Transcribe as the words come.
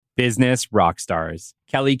Business rock stars.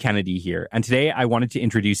 Kelly Kennedy here, and today I wanted to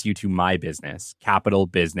introduce you to my business, Capital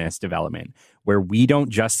Business Development, where we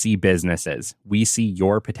don't just see businesses, we see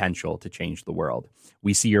your potential to change the world.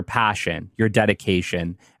 We see your passion, your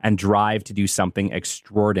dedication, and drive to do something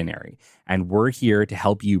extraordinary, and we're here to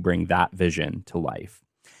help you bring that vision to life.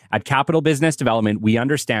 At Capital Business Development, we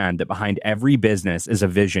understand that behind every business is a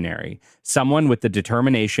visionary, someone with the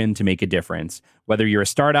determination to make a difference. Whether you're a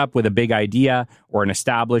startup with a big idea or an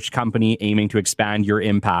established company aiming to expand your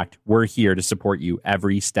impact, we're here to support you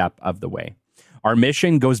every step of the way. Our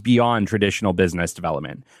mission goes beyond traditional business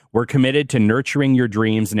development. We're committed to nurturing your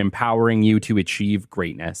dreams and empowering you to achieve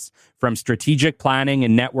greatness. From strategic planning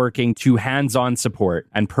and networking to hands-on support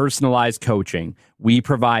and personalized coaching, we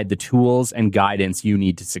provide the tools and guidance you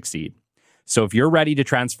need to succeed. So if you're ready to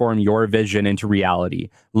transform your vision into reality,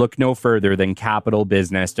 look no further than Capital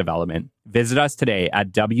Business Development. Visit us today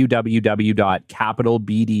at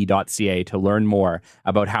www.capitalbd.ca to learn more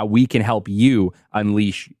about how we can help you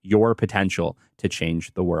unleash your potential to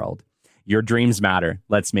change the world. Your dreams matter.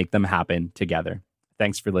 Let's make them happen together.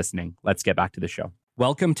 Thanks for listening. Let's get back to the show.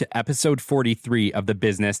 Welcome to episode 43 of the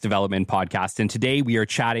Business Development Podcast. And today we are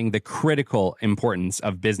chatting the critical importance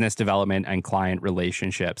of business development and client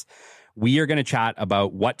relationships. We are going to chat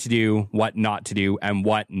about what to do, what not to do, and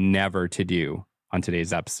what never to do on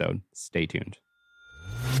today's episode. Stay tuned.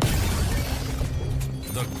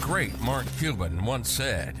 The great Mark Cuban once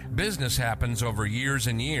said, "Business happens over years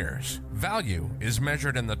and years. Value is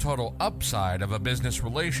measured in the total upside of a business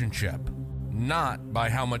relationship, not by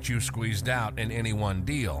how much you squeezed out in any one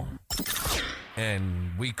deal."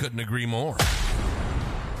 And we couldn't agree more.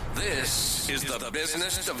 This is the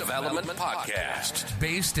Business Development Podcast,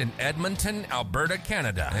 based in Edmonton, Alberta,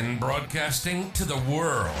 Canada, and broadcasting to the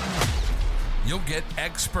world. You'll get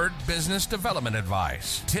expert business development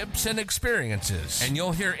advice, tips, and experiences, and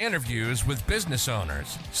you'll hear interviews with business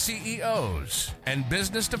owners, CEOs, and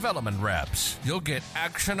business development reps. You'll get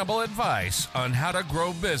actionable advice on how to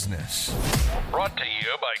grow business. Brought to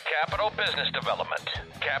you by Capital Business Development,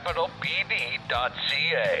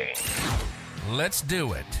 capitalbd.ca. Let's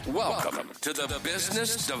do it. Welcome to the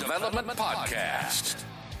Business Development Podcast.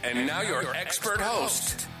 And now your expert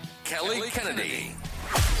host, Kelly Kennedy.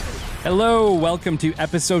 Hello, welcome to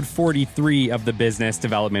episode 43 of the Business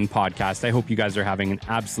Development Podcast. I hope you guys are having an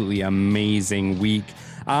absolutely amazing week.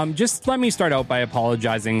 Just let me start out by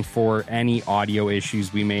apologizing for any audio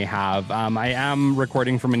issues we may have. I am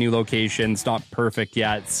recording from a new location. It's not perfect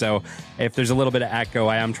yet, so if there's a little bit of echo,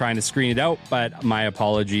 I am trying to screen it out, but my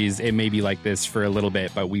apologies. It may be like this for a little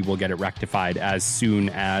bit, but we will get it rectified as soon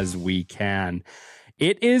as we can.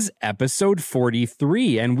 It is episode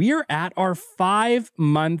 43, and we are at our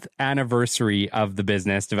 5-month anniversary of the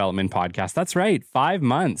Business Development Podcast. That's right, 5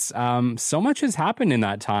 months. So much has happened in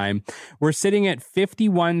that time. We're sitting at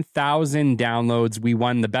 51,000 downloads. We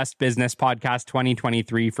won the Best Business Podcast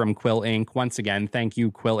 2023 from Quill Inc. Once again, thank you,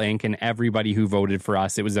 Quill Inc. and everybody who voted for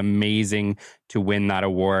us. It was amazing to win that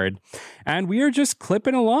award. And we are just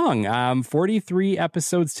clipping along, 43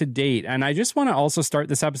 episodes to date. And I just want to also start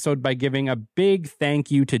this episode by giving a big thank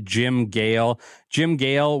you to Jim Gale. Jim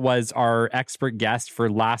Gale was our expert guest for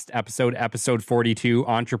last episode, episode 42,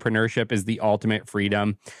 Entrepreneurship is the Ultimate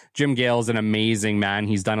Freedom. Jim Gale is an amazing man.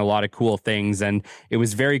 He's done a lot of cool things, and it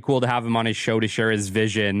was very cool to have him on his show to share his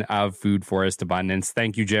vision of food forest abundance.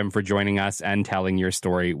 Thank you, Jim, for joining us and telling your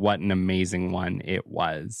story. What an amazing one it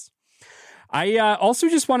was. I also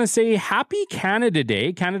just want to say happy Canada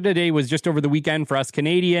Day. Canada Day was just over the weekend for us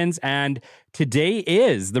Canadians, and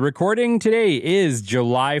the recording today is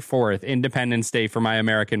July 4th, Independence Day for my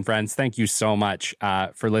American friends. Thank you so much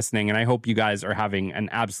for listening, and I hope you guys are having an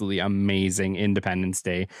absolutely amazing Independence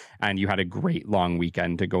Day, and you had a great long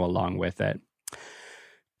weekend to go along with it.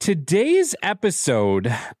 Today's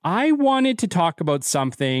episode, I wanted to talk about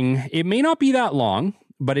something. It may not be that long,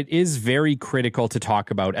 but it is very critical to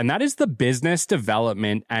talk about, and that is the business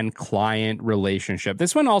development and client relationship.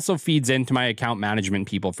 This one also feeds into my account management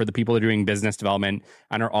people, for the people that are doing business development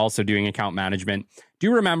and are also doing account management.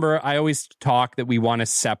 Do remember, I always talk that we want to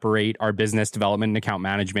separate our business development and account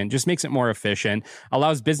management. Just makes it more efficient,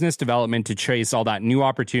 allows business development to chase all that new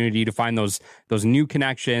opportunity, to find those new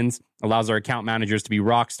connections, allows our account managers to be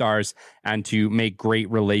rock stars and to make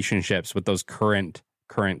great relationships with those current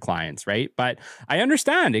clients, right? But I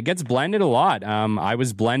understand it gets blended a lot. I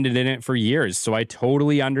was blended in it for years, so I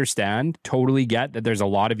totally understand, totally get that there's a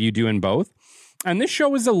lot of you doing both. And this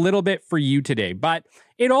show is a little bit for you today, but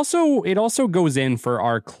it also goes in for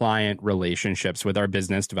our client relationships with our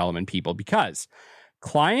business development people, because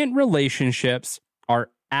client relationships are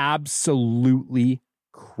absolutely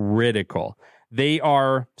critical. They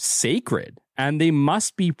are sacred and they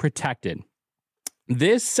must be protected.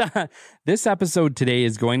 This episode today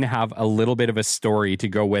is going to have a little bit of a story to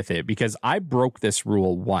go with it because I broke this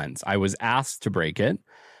rule once. I was asked to break it,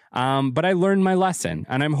 but I learned my lesson,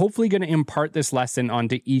 and I'm hopefully going to impart this lesson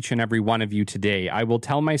onto each and every one of you today. I will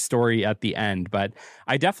tell my story at the end, but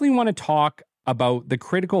I definitely want to talk about the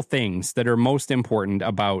critical things that are most important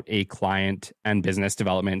about a client and business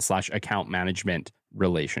development / account management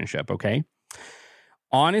relationship, okay?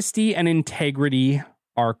 Honesty and integrity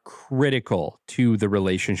are critical to the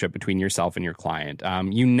relationship between yourself and your client.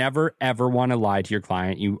 You never, ever want to lie to your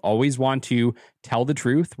client. You always want to tell the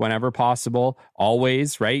truth whenever possible.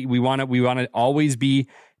 Always, right? We want to always be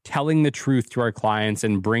telling the truth to our clients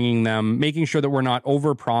and making sure that we're not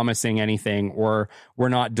over promising anything or we're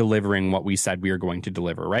not delivering what we said we are going to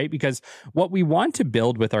deliver, right? Because what we want to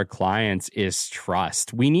build with our clients is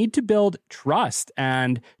trust. We need to build trust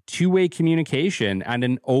and two-way communication and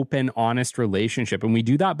an open, honest relationship. And we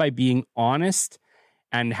do that by being honest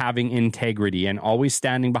and having integrity and always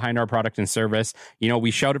standing behind our product and service. You know,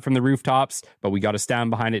 we shout it from the rooftops, but we got to stand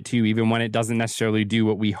behind it too, even when it doesn't necessarily do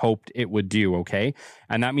what we hoped it would do, okay?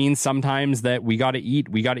 And that means sometimes that we got to eat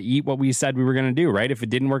what we said we were going to do, right? If it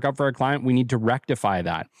didn't work out for our client, we need to rectify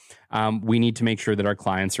that. We need to make sure that our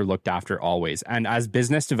clients are looked after always. And as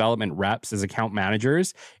business development reps, as account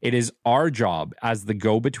managers, it is our job as the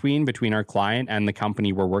go-between between our client and the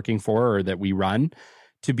company we're working for or that we run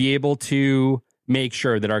to be able to make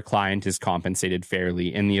sure that our client is compensated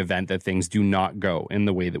fairly in the event that things do not go in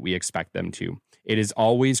the way that we expect them to. It is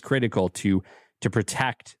always critical to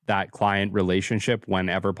protect that client relationship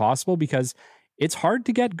whenever possible because it's hard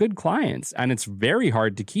to get good clients and it's very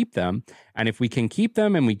hard to keep them. And if we can keep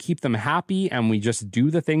them and we keep them happy and we just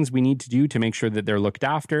do the things we need to do to make sure that they're looked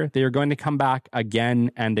after, they are going to come back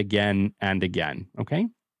again and again and again, okay?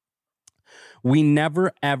 We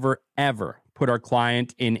never, ever, ever put our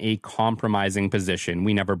client in a compromising position.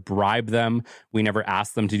 We never bribe them. We never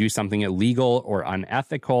ask them to do something illegal or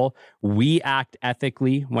unethical. We act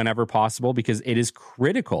ethically whenever possible because it is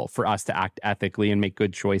critical for us to act ethically and make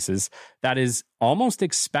good choices. That is almost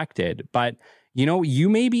expected, but you know, you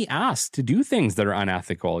may be asked to do things that are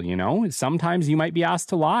unethical, you know? Sometimes you might be asked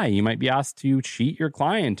to lie. You might be asked to cheat your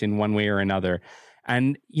client in one way or another.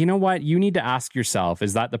 And you know what? You need to ask yourself,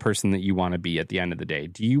 is that the person that you want to be at the end of the day?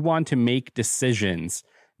 Do you want to make decisions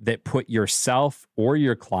that put yourself or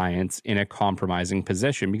your clients in a compromising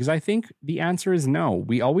position? Because I think the answer is no.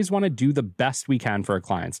 We always want to do the best we can for our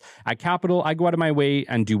clients. At Capital, I go out of my way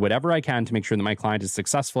and do whatever I can to make sure that my client is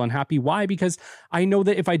successful and happy. Why? Because I know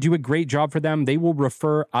that if I do a great job for them, they will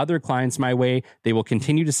refer other clients my way. They will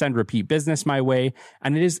continue to send repeat business my way.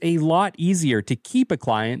 And it is a lot easier to keep a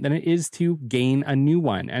client than it is to gain a new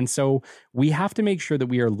one. And so we have to make sure that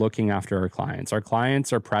we are looking after our clients. Our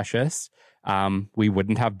clients are precious. We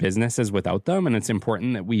wouldn't have businesses without them. And it's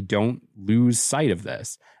important that we don't lose sight of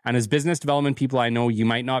this. And as business development people, I know you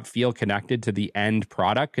might not feel connected to the end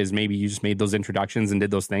product because maybe you just made those introductions and did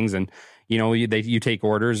those things and, you know, you take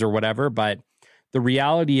orders or whatever. But the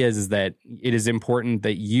reality is that it is important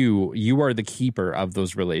that you are the keeper of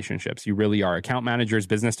those relationships. You really are. Account managers,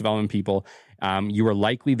 business development people, you are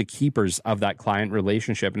likely the keepers of that client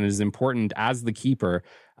relationship. And it is important as the keeper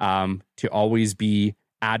to always be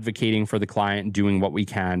advocating for the client, doing what we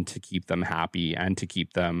can to keep them happy and to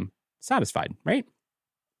keep them satisfied, right?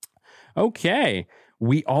 Okay.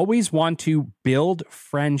 We always want to build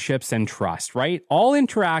friendships and trust, right? All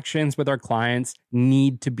interactions with our clients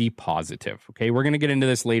need to be positive. Okay. We're going to get into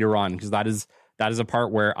this later on because that is a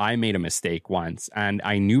part where I made a mistake once and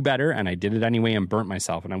I knew better and I did it anyway and burnt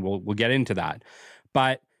myself. And we'll get into that.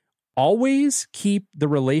 But always keep the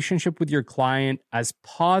relationship with your client as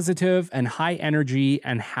positive and high energy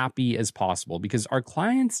and happy as possible because our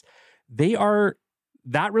clients,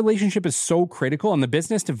 that relationship is so critical. And the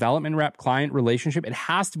business development rep client relationship, it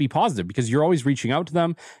has to be positive because you're always reaching out to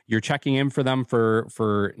them. You're checking in for them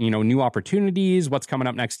for new opportunities, what's coming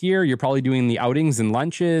up next year. You're probably doing the outings and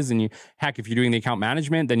lunches. And if you're doing the account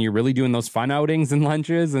management, then you're really doing those fun outings and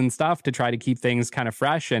lunches and stuff to try to keep things kind of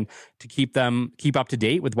fresh and to keep up to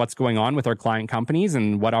date with what's going on with our client companies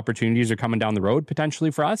and what opportunities are coming down the road potentially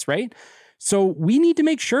for us, right? So we need to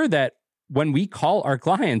make sure that when we call our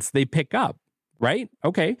clients, they pick up. Right?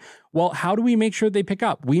 Okay. Well, how do we make sure they pick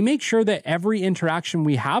up? We make sure that every interaction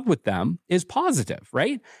we have with them is positive,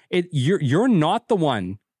 right? You're not the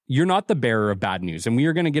one. You're not the bearer of bad news. And we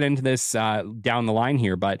are going to get into this down the line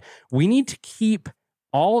here, but we need to keep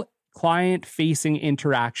all client-facing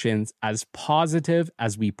interactions as positive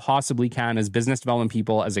as we possibly can as business development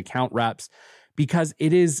people, as account reps, because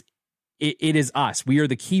it is it is us. We are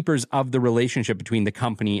the keepers of the relationship between the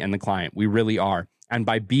company and the client. We really are. And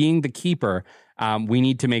by being the keeper, we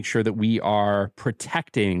need to make sure that we are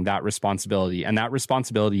protecting that responsibility. And that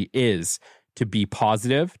responsibility is to be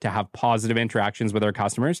positive, to have positive interactions with our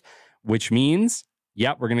customers, which means,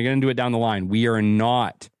 we're going to get into it down the line. We are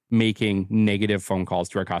not making negative phone calls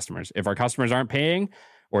to our customers. If our customers aren't paying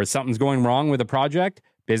or something's going wrong with a project,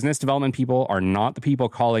 business development people are not the people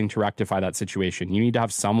calling to rectify that situation. You need to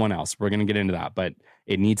have someone else. We're going to get into that, but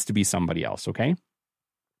it needs to be somebody else, okay?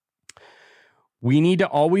 We need to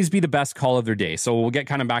always be the best call of their day. So we'll get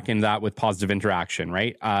kind of back into that with positive interaction,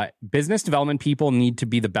 right? Business development people need to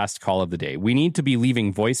be the best call of the day. We need to be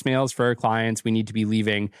leaving voicemails for our clients. We need to be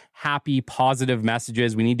leaving happy, positive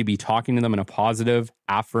messages. We need to be talking to them in a positive,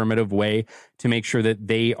 affirmative way to make sure that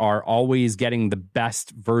they are always getting the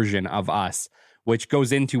best version of us, which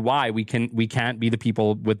goes into why we can't be the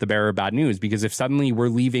people with the bearer of bad news. Because if suddenly we're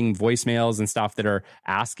leaving voicemails and stuff that are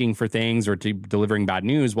asking for things or delivering bad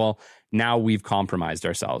news, well, now we've compromised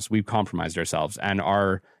ourselves. And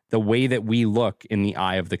the way that we look in the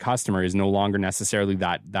eye of the customer is no longer necessarily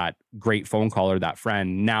that great phone call or that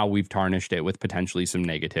friend. Now we've tarnished it with potentially some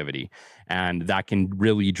negativity. And that can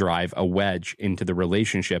really drive a wedge into the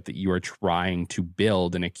relationship that you are trying to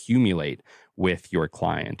build and accumulate with your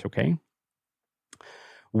client, okay?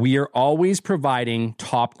 We are always providing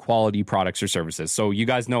top quality products or services. So you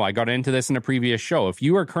guys know I got into this in a previous show. If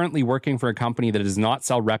you are currently working for a company that does not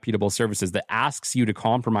sell reputable services, that asks you to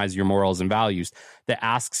compromise your morals and values, that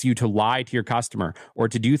asks you to lie to your customer or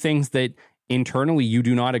to do things that internally you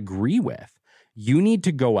do not agree with, you need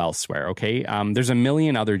to go elsewhere, okay? There's a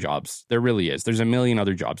million other jobs. There really is. There's a million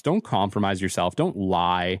other jobs. Don't compromise yourself. Don't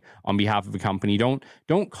lie on behalf of a company. Don't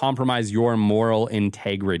compromise your moral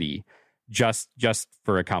integrity just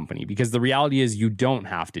for a company, because the reality is you don't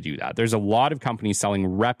have to do that. There's a lot of companies selling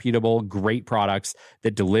reputable, great products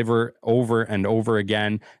that deliver over and over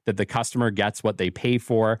again, that the customer gets what they pay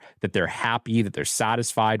for, that they're happy, that they're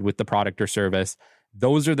satisfied with the product or service.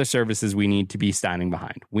 Those are the services we need to be standing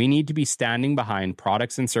behind. We need to be standing behind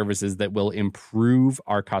products and services that will improve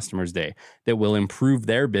our customers' day, that will improve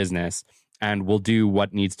their business, and will do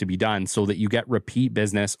what needs to be done so that you get repeat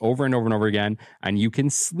business over and over and over again, and you can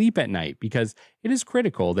sleep at night, because it is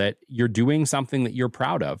critical that you're doing something that you're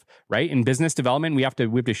proud of, right? In business development, we have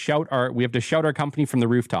to shout our company from the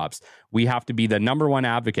rooftops. We have to be the number one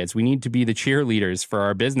advocates. We need to be the cheerleaders for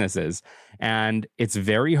our businesses. And it's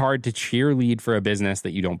very hard to cheerlead for a business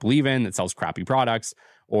that you don't believe in, that sells crappy products,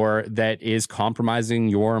 or that is compromising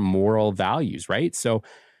your moral values, right? So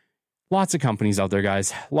lots of companies out there,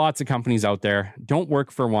 guys. Lots of companies out there. Don't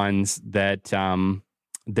work for ones that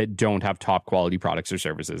don't have top quality products or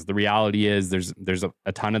services. The reality is there's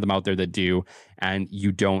a ton of them out there that do, and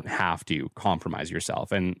you don't have to compromise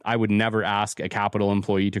yourself. And I would never ask a Capital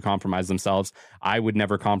employee to compromise themselves. I would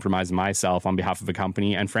never compromise myself on behalf of a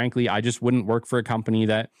company. And frankly, I just wouldn't work for a company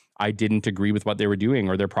that I didn't agree with what they were doing,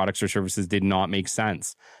 or their products or services did not make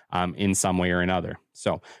sense in some way or another.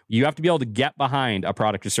 So you have to be able to get behind a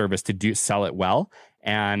product or service to sell it well.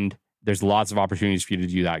 And there's lots of opportunities for you to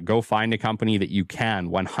do that. Go find a company that you can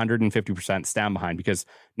 150% stand behind, because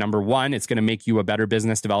number one, it's going to make you a better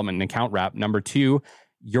business development and account rep. Number two,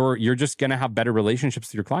 you're just going to have better relationships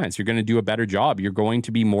with your clients. You're going to do a better job. You're going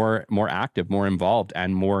to be more active, more involved,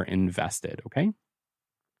 and more invested. Okay.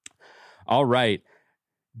 All right.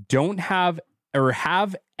 Don't have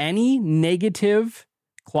any negative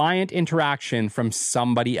client interaction from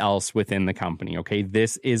somebody else within the company. Okay.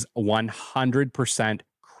 This is 100%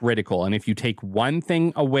 critical. And if you take one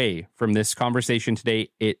thing away from this conversation today,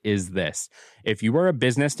 it is this. If you are a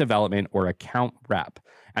business development or account rep,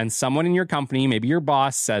 and someone in your company, maybe your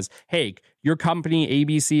boss, says, hey, your company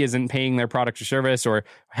ABC isn't paying their product or service, or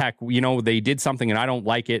heck, they did something and I don't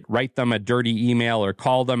like it, write them a dirty email or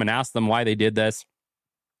call them and ask them why they did this.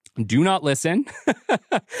 Do not listen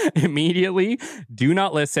immediately. Do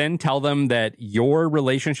not listen. Tell them that your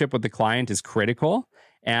relationship with the client is critical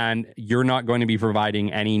and you're not going to be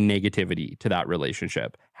providing any negativity to that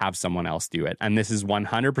relationship. Have someone else do it. And this is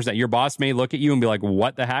 100%. Your boss may look at you and be like,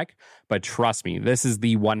 what the heck? But trust me, this is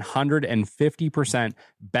the 150%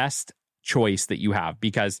 best choice that you have,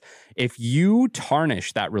 because if you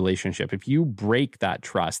tarnish that relationship, if you break that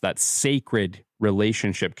trust, that sacred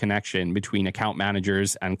relationship connection between account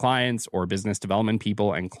managers and clients, or business development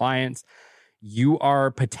people and clients, you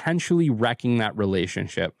are potentially wrecking that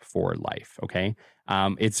relationship for life. Okay.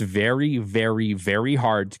 It's very, very, very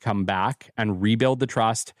hard to come back and rebuild the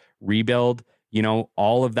trust, rebuild,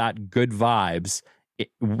 all of that good vibes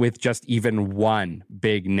with just even one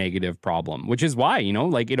big negative problem, which is why,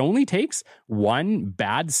 like it only takes one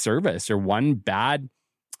bad service or one bad,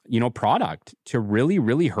 product to really,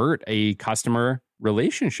 really hurt a customer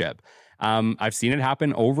relationship. I've seen it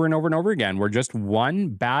happen over and over and over again, where just one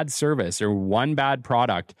bad service or one bad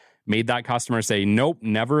product made that customer say, nope,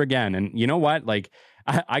 never again. And you know what? Like,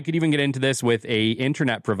 I could even get into this with a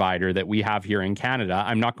internet provider that we have here in Canada.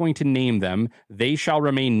 I'm not going to name them. They shall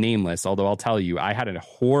remain nameless, although I'll tell you, I had a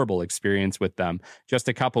horrible experience with them just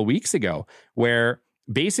a couple weeks ago, where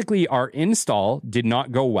basically our install did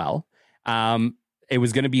not go well. It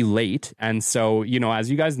was going to be late. And so, as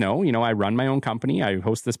you guys know, I run my own company. I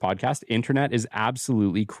host this podcast. Internet is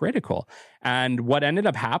absolutely critical. And what ended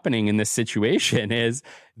up happening in this situation is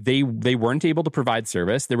they weren't able to provide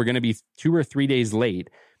service. They were going to be 2 or 3 days late.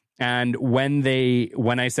 And when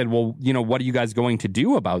I said, well, what are you guys going to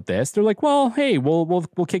do about this? They're like, well, hey, we'll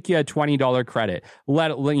kick you a $20 credit.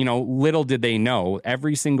 Little did they know,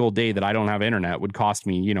 every single day that I don't have internet would cost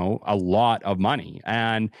me, a lot of money.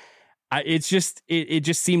 And it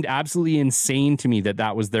just seemed absolutely insane to me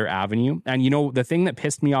that was their avenue. And, the thing that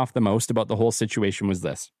pissed me off the most about the whole situation was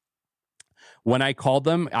this. When I called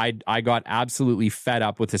them, I got absolutely fed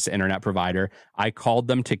up with this internet provider. I called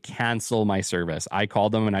them to cancel my service. I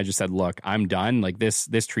called them and I just said, look, I'm done. Like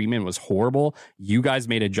this treatment was horrible. You guys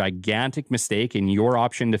made a gigantic mistake, and your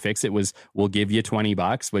option to fix it was, we'll give you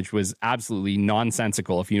 $20, which was absolutely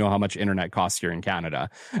nonsensical if you know how much internet costs here in Canada.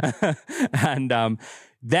 And,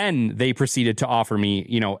 then they proceeded to offer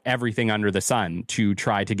me, everything under the sun to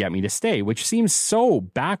try to get me to stay, which seems so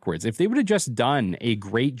backwards. If they would have just done a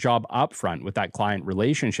great job upfront with that client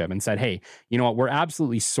relationship and said, hey, you know what, we're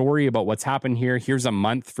absolutely sorry about what's happened here. Here's a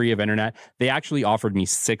month free of internet. They actually offered me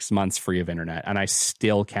 6 months free of internet, and I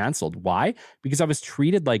still canceled. Why? Because I was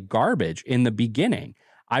treated like garbage in the beginning.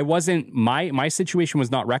 I wasn't, my situation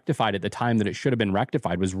was not rectified at the time that it should have been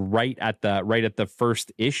rectified. It was right at the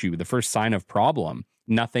first issue, the first sign of problem.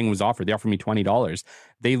 Nothing was offered. They offered me $20.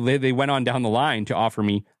 They went on down the line to offer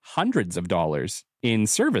me hundreds of dollars in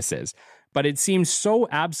services. But it seems so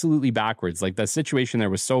absolutely backwards. Like the situation there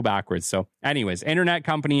was so backwards. So anyways, internet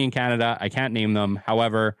company in Canada, I can't name them.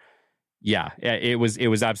 However, yeah, it was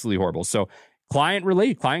absolutely horrible. So client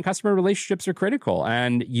customer relationships are critical,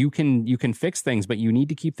 and you can fix things, but you need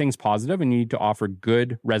to keep things positive, and you need to offer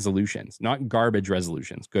good resolutions, not garbage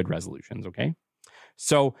resolutions, good resolutions. Okay.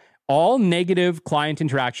 So all negative client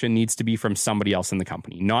interaction needs to be from somebody else in the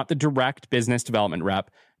company, not the direct business development rep,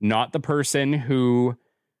 not the person who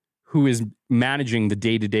is managing the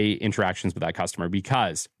day-to-day interactions with that customer,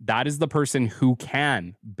 because that is the person who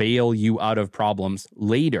can bail you out of problems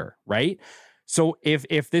later, right? So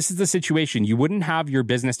if this is the situation, you wouldn't have your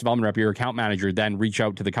business development rep, your account manager, then reach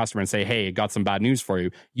out to the customer and say, hey, I got some bad news for you.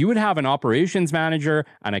 You would have an operations manager,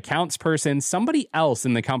 an accounts person, somebody else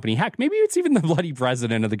in the company. Heck, maybe it's even the bloody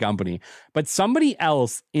president of the company, but somebody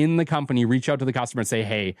else in the company reach out to the customer and say,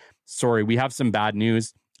 hey, sorry, we have some bad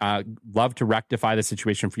news. Love to rectify the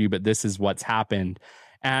situation for you, but this is what's happened.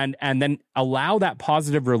 And then allow that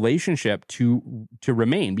positive relationship to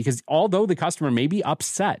remain, because although the customer may be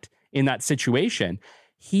upset in that situation,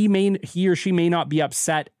 he or she may not be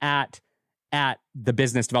upset at the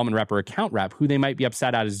business development rep or account rep. Who they might be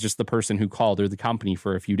upset at is just the person who called or the company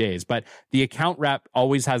for a few days. But the account rep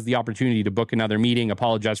always has the opportunity to book another meeting,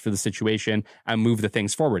 apologize for the situation, and move the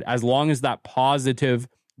things forward, as long as that positive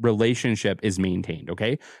relationship is maintained.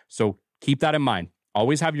 Okay. So keep that in mind.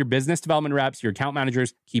 Always have your business development reps, your account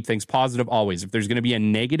managers, keep things positive always. If there's going to be a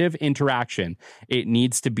negative interaction, it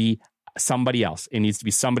needs to be somebody else. It needs to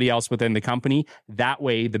be somebody else within the company. That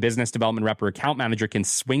way, the business development rep or account manager can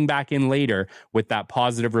swing back in later with that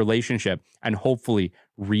positive relationship and hopefully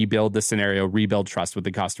rebuild the scenario, rebuild trust with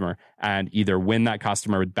the customer, and either win that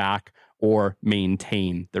customer back or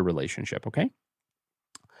maintain the relationship. Okay.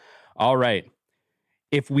 All right.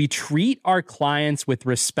 If we treat our clients with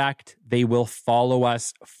respect, they will follow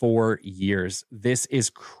us for years. This is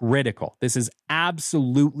critical. This is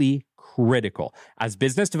absolutely critical. As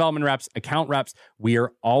business development reps, account reps, we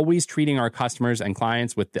are always treating our customers and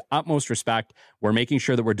clients with the utmost respect. We're making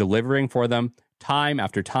sure that we're delivering for them time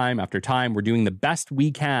after time after time. We're doing the best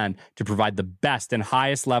we can to provide the best and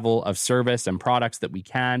highest level of service and products that we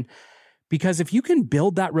can. Because if you can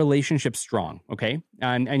build that relationship strong, okay,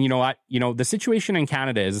 and you know what, the situation in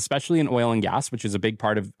Canada is, especially in oil and gas, which is a big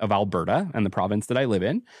part of Alberta and the province that I live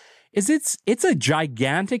in, is it's a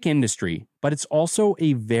gigantic industry, but it's also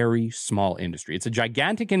a very small industry. It's a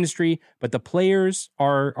gigantic industry, but the players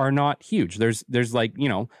are not huge. There's like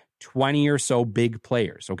 20 or so big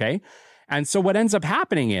players, okay, and so what ends up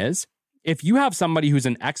happening is if you have somebody who's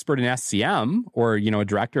an expert in SCM or, a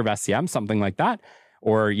director of SCM, something like that,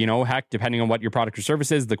 or, heck, depending on what your product or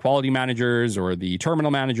service is, the quality managers or the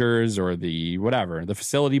terminal managers or the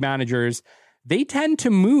facility managers, they tend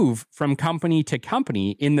to move from company to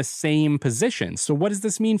company in the same position. So what does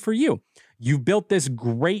this mean for you? You've built this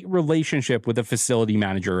great relationship with a facility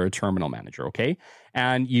manager or a terminal manager, okay?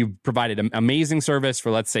 And you've provided an amazing service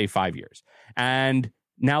for, let's say, 5 years. And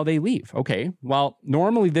now they leave. Okay, well,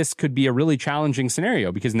 normally this could be a really challenging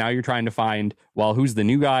scenario because now you're trying to find, well, who's the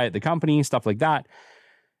new guy at the company, stuff like that.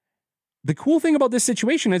 The cool thing about this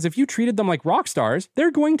situation is if you treated them like rock stars,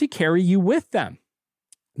 they're going to carry you with them.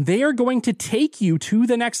 They are going to take you to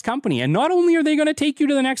the next company. And not only are they going to take you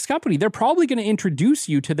to the next company, they're probably going to introduce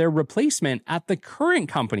you to their replacement at the current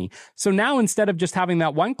company. So now instead of just having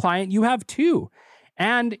that one client, you have two.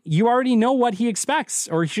 And you already know what he expects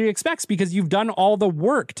or she expects because you've done all the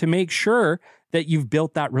work to make sure that you've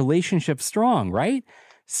built that relationship strong, right?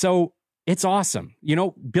 So it's awesome.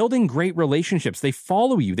 Building great relationships. They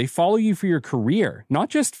follow you. They follow you for your career, not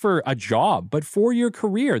just for a job, but for your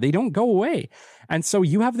career. They don't go away. And so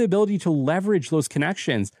you have the ability to leverage those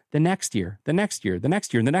connections the next year, the next year, the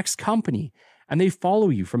next year, and the next company. And they follow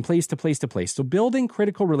you from place to place to place. So building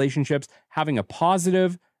critical relationships, having a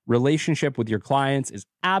positive relationship with your clients is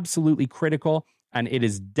absolutely critical, and it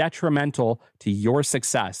is detrimental to your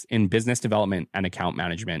success in business development and account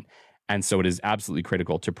management. And so it is absolutely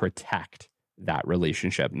critical to protect that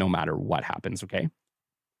relationship no matter what happens, okay?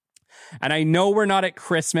 And I know we're not at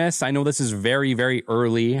Christmas. I know this is very, very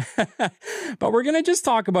early, but we're going to just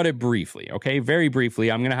talk about it briefly, okay? Very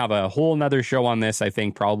briefly. I'm going to have a whole nother show on this, I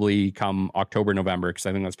think, probably come October, November, because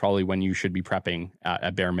I think that's probably when you should be prepping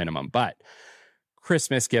at bare minimum. But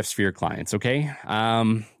Christmas gifts for your clients, okay?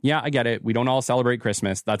 Yeah, I get it. We don't all celebrate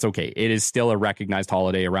Christmas. That's okay. It is still a recognized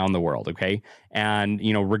holiday around the world, okay? And,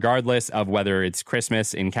 regardless of whether it's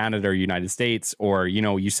Christmas in Canada or United States or,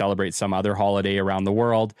 you celebrate some other holiday around the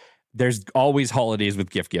world, there's always holidays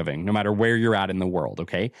with gift giving, no matter where you're at in the world,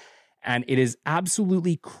 okay? And it is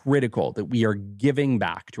absolutely critical that we are giving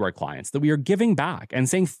back to our clients, that we are giving back and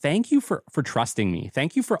saying, thank you for trusting me.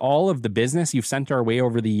 Thank you for all of the business you've sent our way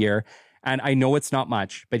over the year. And I know it's not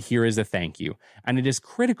much, but here is a thank you. And it is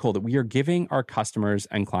critical that we are giving our customers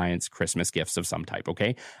and clients Christmas gifts of some type,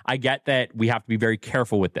 okay? I get that we have to be very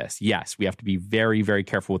careful with this. Yes, we have to be very, very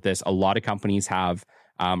careful with this. A lot of companies have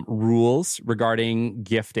rules regarding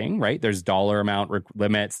gifting, right? There's dollar amount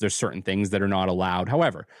limits. There's certain things that are not allowed.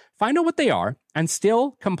 However, find out what they are and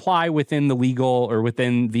still comply within the legal or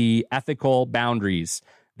within the ethical boundaries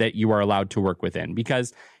that you are allowed to work within.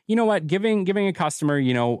 Because you know what, giving a customer,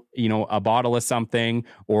 a bottle of something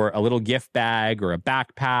or a little gift bag or a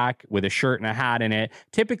backpack with a shirt and a hat in it,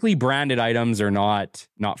 typically branded items are not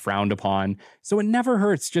frowned upon. So it never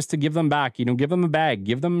hurts just to give them back, give them a bag,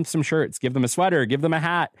 give them some shirts, give them a sweater, give them a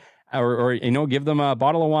hat, or give them a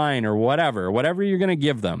bottle of wine or whatever you're going to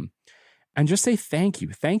give them. And just say thank you.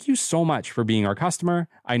 Thank you so much for being our customer.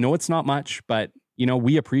 I know it's not much, but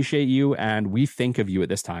we appreciate you and we think of you at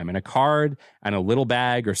this time. And a card and a little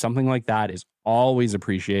bag or something like that is always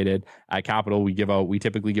appreciated. At Capital, we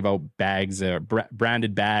typically give out bags,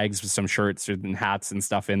 branded bags with some shirts and hats and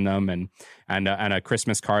stuff in them, and a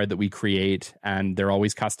Christmas card that we create, and they're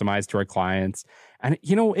always customized to our clients. And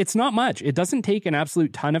it's not much. It doesn't take an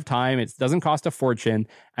absolute ton of time. It doesn't cost a fortune,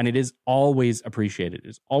 and it is always appreciated.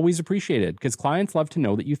 It's always appreciated because clients love to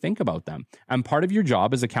know that you think about them. And part of your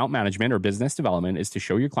job as account management or business development is to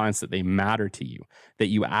show your clients that they matter to you, that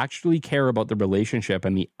you actually care about the relationship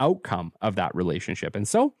and the outcome of that relationship. And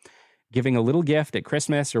so giving a little gift at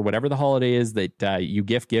Christmas or whatever the holiday is that you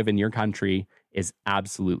give in your country is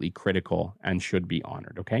absolutely critical and should be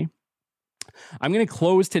honored, okay? I'm going to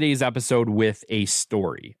close today's episode with a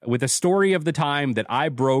story of the time that I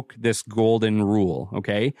broke this golden rule,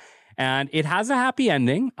 okay? And it has a happy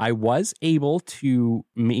ending. I was able to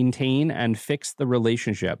maintain and fix the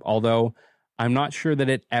relationship, although I'm not sure that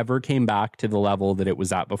it ever came back to the level that it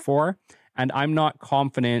was at before. And I'm not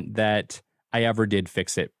confident that I ever did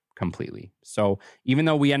fix it completely. So even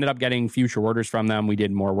though we ended up getting future orders from them, we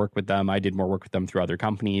did more work with them. I did more work with them through other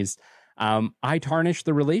companies. I tarnished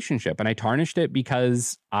the relationship, and I tarnished it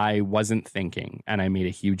because I wasn't thinking and I made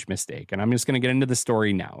a huge mistake. And I'm just going to get into the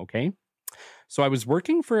story now, okay? So I was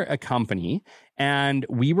working for a company and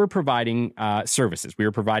we were providing services. We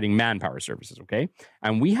were providing manpower services, okay?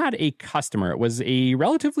 And we had a customer. It was a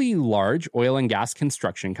relatively large oil and gas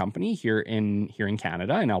construction company here in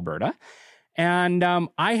Canada, in Alberta. And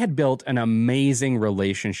I had built an amazing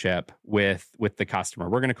relationship with the customer.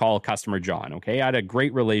 We're going to call customer John, okay? I had a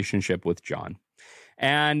great relationship with John.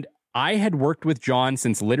 And I had worked with John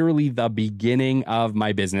since literally the beginning of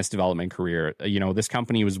my business development career. This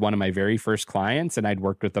company was one of my very first clients, and I'd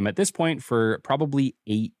worked with them at this point for probably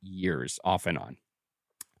 8 years off and on.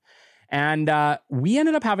 And we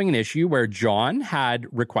ended up having an issue where John had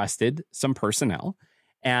requested some personnel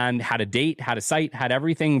and had a date, had a site, had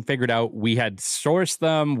everything figured out. We had sourced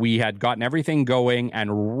them. We had gotten everything going.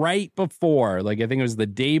 And right before, I think it was the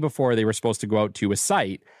day before they were supposed to go out to a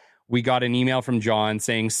site, we got an email from John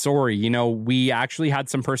saying, sorry, we actually had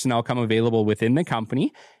some personnel come available within the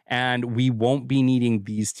company and we won't be needing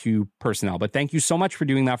these 2 personnel. But thank you so much for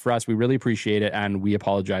doing that for us. We really appreciate it. And we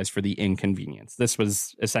apologize for the inconvenience. This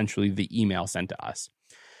was essentially the email sent to us.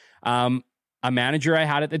 A manager I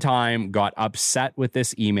had at the time got upset with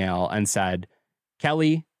this email and said,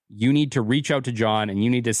 Kelly, you need to reach out to John and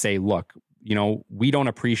you need to say, look, we don't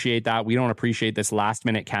appreciate that. We don't appreciate this last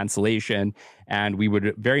minute cancellation. And we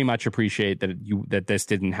would very much appreciate that this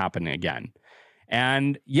didn't happen again.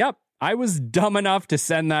 And yep, I was dumb enough to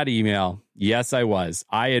send that email. Yes, I was.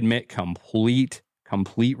 I admit complete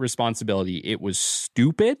responsibility. It was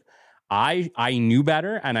stupid. I knew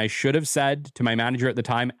better, and I should have said to my manager at the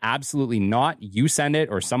time, absolutely not. You send it,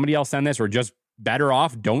 or somebody else send this, or just better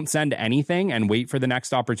off, don't send anything and wait for the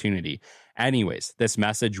next opportunity. Anyways, this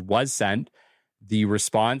message was sent. The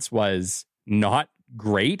response was not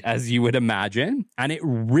great, as you would imagine, and it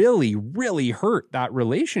really, really hurt that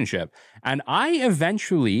relationship. And I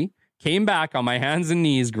eventually came back on my hands and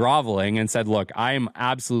knees groveling and said, look, I am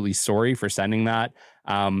absolutely sorry for sending that.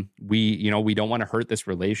 We don't want to hurt this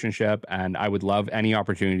relationship, and I would love any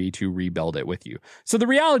opportunity to rebuild it with you. So the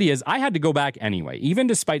reality is I had to go back anyway, even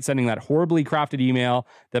despite sending that horribly crafted email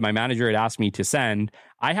that my manager had asked me to send.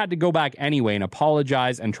 I had to go back anyway and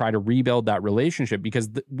apologize and try to rebuild that relationship because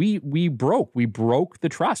we broke the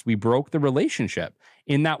trust. We broke the relationship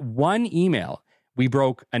in that one email. We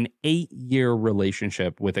broke an 8-year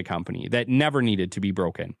relationship with a company that never needed to be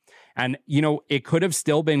broken. And, it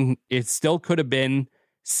still could have been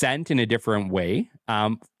sent in a different way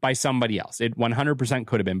by somebody else. It 100%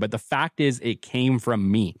 could have been. But the fact is, it came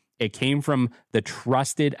from me. It came from the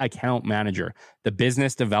trusted account manager, the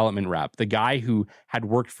business development rep, the guy who had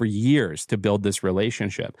worked for years to build this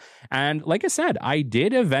relationship. And like I said, I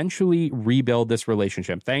did eventually rebuild this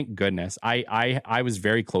relationship. Thank goodness. I was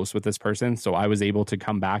very close with this person, so I was able to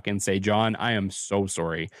come back and say, John, I am so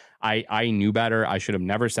sorry. I knew better. I should have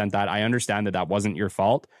never sent that. I understand that wasn't your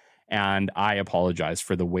fault, and I apologize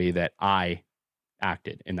for the way that I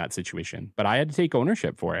acted in that situation. But I had to take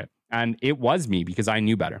ownership for it. And it was me because I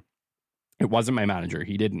knew better. It wasn't my manager.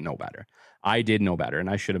 He didn't know better. I did know better, and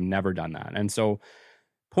I should have never done that. And so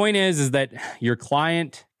point is that your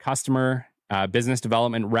client, customer, business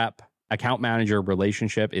development rep, account manager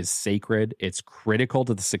relationship is sacred. It's critical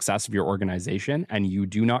to the success of your organization, and you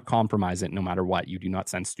do not compromise it no matter what. You do not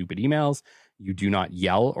send stupid emails. You do not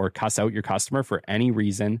yell or cuss out your customer for any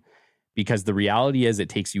reason, because the reality is it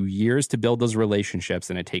takes you years to build those relationships,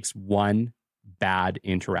 and it takes one bad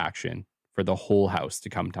interaction for the whole house to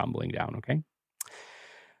come tumbling down, okay?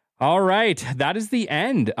 All right, that is the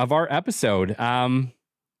end of our episode. 5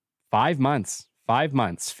 months,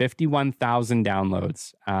 51,000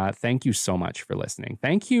 downloads. Thank you so much for listening.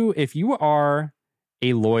 Thank you. If you are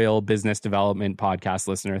a loyal business development podcast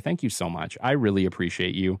listener, thank you so much. I really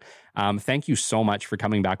appreciate you. Thank you so much for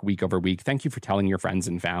coming back week over week. Thank you for telling your friends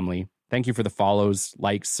and family. Thank you for the follows,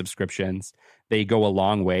 likes, subscriptions. They go a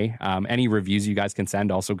long way. Any reviews you guys can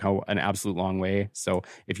send also go an absolute long way. So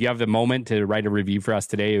if you have a moment to write a review for us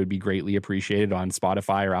today, it would be greatly appreciated on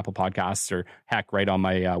Spotify or Apple Podcasts, or heck, right on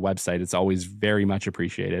my website. It's always very much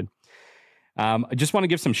appreciated. I just want to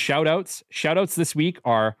give some shout outs. Shout outs this week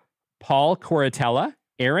are Paul Corratella,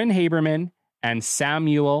 Aaron Haberman, and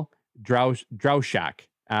Samuel Drauschak.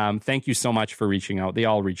 Thank you so much for reaching out. They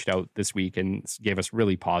all reached out this week and gave us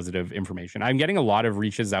really positive information. I'm getting a lot of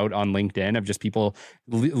reaches out on LinkedIn of just people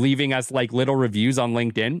leaving us like little reviews on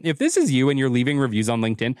LinkedIn. If this is you and you're leaving reviews on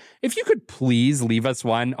LinkedIn, if you could please leave us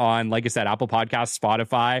one on, like I said, Apple Podcasts,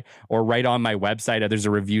 Spotify, or right on my website. There's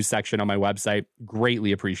a review section on my website.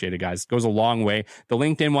 Greatly appreciate it, guys. Goes a long way. The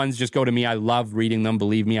LinkedIn ones just go to me. I love reading them.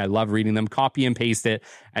 Believe me, I love reading them. Copy and paste it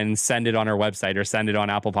and send it on our website or send it on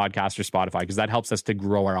Apple Podcasts or Spotify, because that helps us to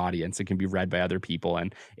grow our audience. It can be read by other people,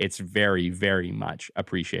 and it's very, very much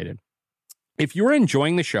appreciated. If you're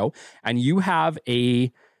enjoying the show and you have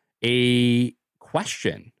a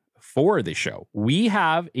question for the show, we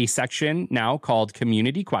have a section now called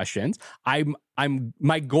Community Questions.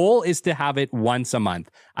 My goal is to have it once a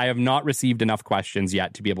month. I have not received enough questions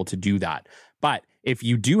yet to be able to do that. But If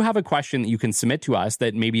you do have a question that you can submit to us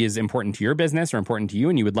that maybe is important to your business or important to you,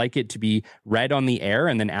 and you would like it to be read on the air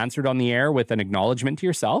and then answered on the air with an acknowledgement to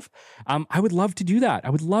yourself, I would love to do that.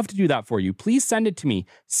 I would love to do that for you. Please send it to me.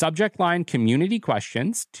 Subject line community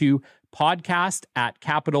questions to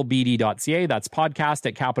podcast@capitalbd.ca. That's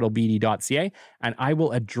podcast@capitalbd.ca. And I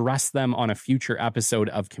will address them on a future episode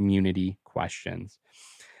of Community Questions.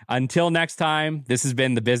 Until next time, this has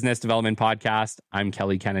been the Business Development Podcast. I'm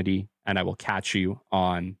Kelly Kennedy, and I will catch you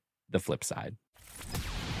on the flip side.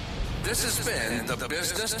 This has been the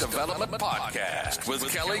Business Development Podcast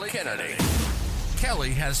with Kelly Kennedy.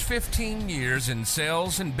 Kelly has 15 years in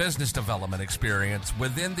sales and business development experience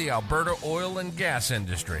within the Alberta oil and gas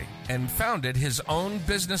industry and founded his own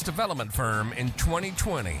business development firm in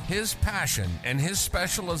 2020. His passion and his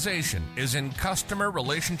specialization is in customer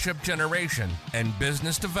relationship generation and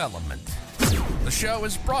business development. The show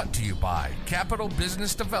is brought to you by Capital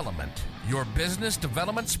Business Development, your business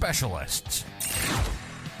development specialists.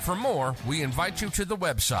 For more, we invite you to the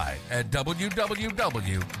website at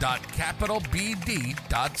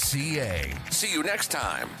www.capitalbd.ca. See you next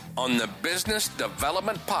time on the Business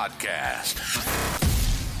Development Podcast.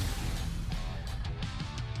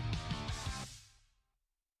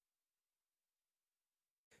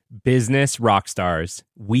 Business Rockstars,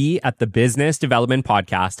 we at the Business Development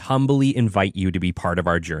Podcast humbly invite you to be part of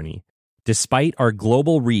our journey. Despite our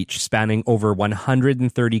global reach spanning over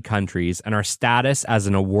 130 countries and our status as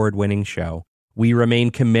an award-winning show, we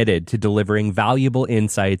remain committed to delivering valuable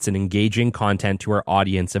insights and engaging content to our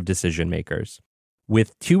audience of decision makers.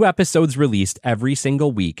 With 2 episodes released every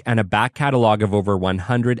single week and a back catalog of over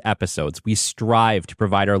 100 episodes, we strive to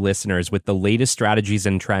provide our listeners with the latest strategies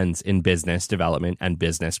and trends in business development and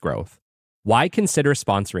business growth. Why consider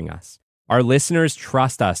sponsoring us? Our listeners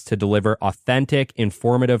trust us to deliver authentic,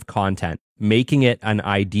 informative content, making it an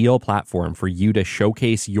ideal platform for you to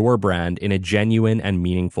showcase your brand in a genuine and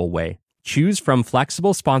meaningful way. Choose from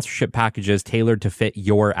flexible sponsorship packages tailored to fit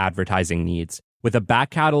your advertising needs. With a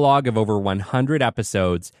back catalog of over 100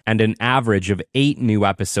 episodes and an average of 8 new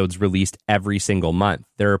episodes released every single month,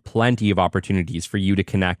 there are plenty of opportunities for you to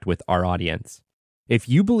connect with our audience. If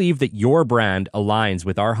you believe that your brand aligns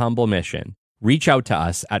with our humble mission, reach out to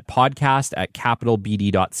us at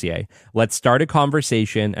podcast@capitalbd.ca. Let's start a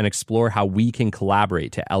conversation and explore how we can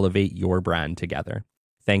collaborate to elevate your brand together.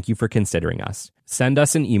 Thank you for considering us. Send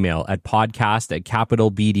us an email at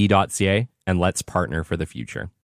podcast@capitalbd.ca and let's partner for the future.